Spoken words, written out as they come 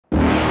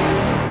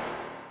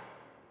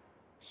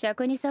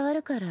尺に触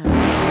るから、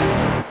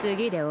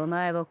次でお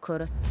前を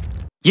殺す。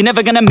 You're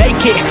never gonna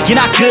make it, you're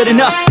not good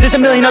enough. There's a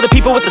million other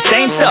people with the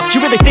same stuff. You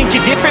really think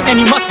you're different?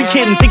 Man, you must be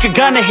kidding. Think you're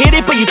gonna hit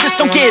it, but you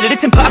just don't get it.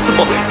 It's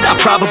impossible, it's not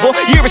probable,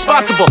 you're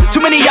irresponsible. Too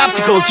many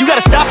obstacles, you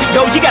gotta stop it,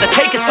 yo. You gotta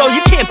take it slow,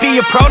 you can't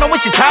be a pro. Don't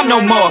waste your time no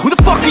more. Who the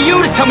fuck are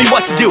you to tell me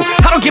what to do?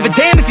 I don't give a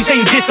damn if you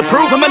say you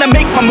disapprove. I'm gonna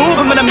make my move,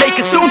 I'm gonna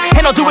make it soon.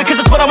 And I'll do it cause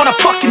it's what I wanna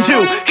fucking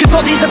do. Cause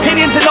all these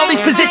opinions and all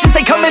these positions,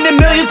 they come in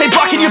millions, they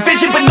blocking your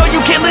vision. But no,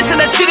 you can't listen,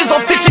 that shit is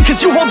all fiction.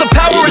 Cause you hold the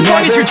power as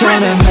long as you're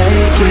dreaming.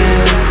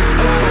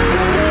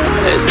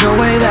 There's no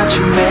way that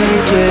you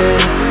make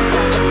it.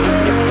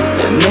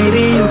 And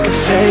maybe you can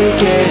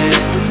fake it,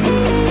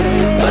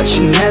 but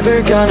you're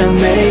never gonna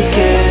make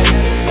it.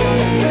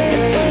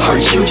 Are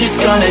you just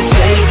gonna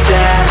take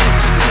that?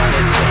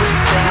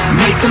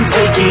 Make them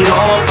take it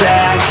all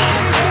back.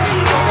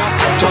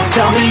 Don't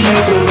tell me you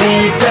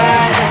believe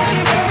that.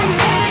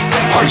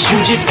 Are you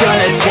just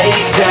gonna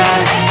take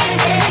that?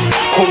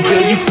 Or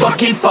will you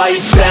fucking fight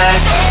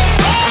back?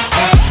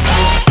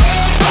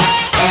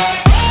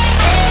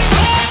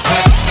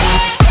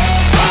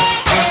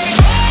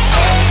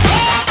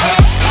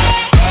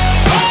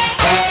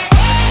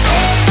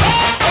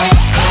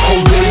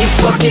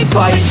 Fucking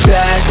fight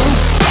back.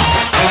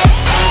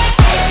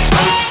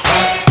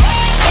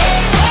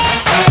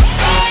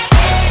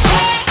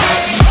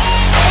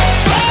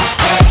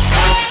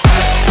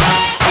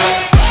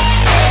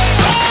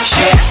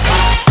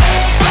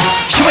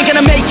 You ain't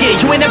gonna make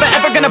it, you ain't never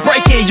ever gonna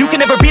break it. You can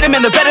never beat them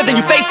and they're better than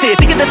you, face it.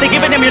 Thinking that they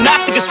give a damn, you're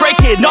not, think a straight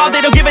kid. No, they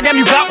don't give a damn,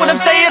 you got what I'm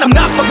saying? I'm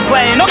not fucking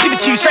playing, I'll give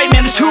it to you straight,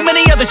 man. There's too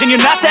many others and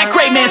you're not that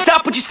great, man.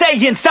 Stop what you're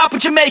saying, stop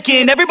what you're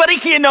making.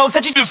 Everybody here knows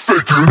that you just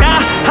faking.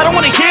 Nah, I don't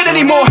wanna hear it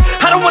anymore,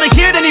 I don't wanna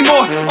hear it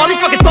anymore. All these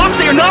fucking thoughts,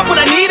 they are not what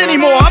I need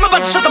anymore. I'm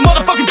about to shut the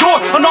motherfucking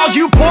door on all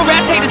you poor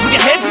ass haters with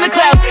your heads in the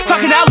clouds,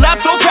 talking out loud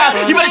so proud.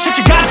 You better shut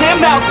your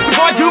goddamn mouth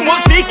before I do more,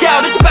 speak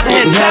out. It's about to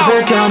head south.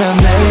 You're never gonna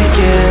make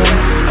it.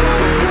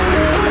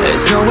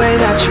 There's no way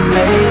that you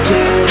make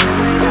it.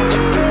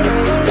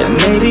 And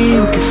maybe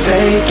you can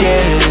fake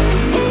it,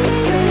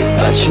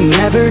 but you're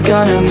never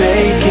gonna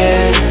make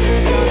it.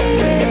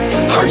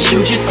 Are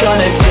you just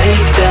gonna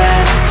take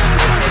that?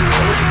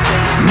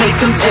 Make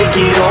them take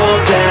it all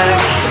back.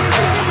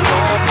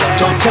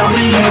 Don't tell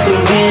me you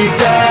believe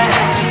that.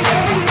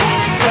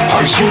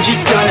 Are you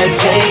just gonna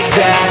take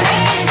that?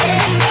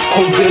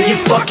 Or will you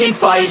fucking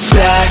fight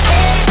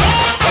back?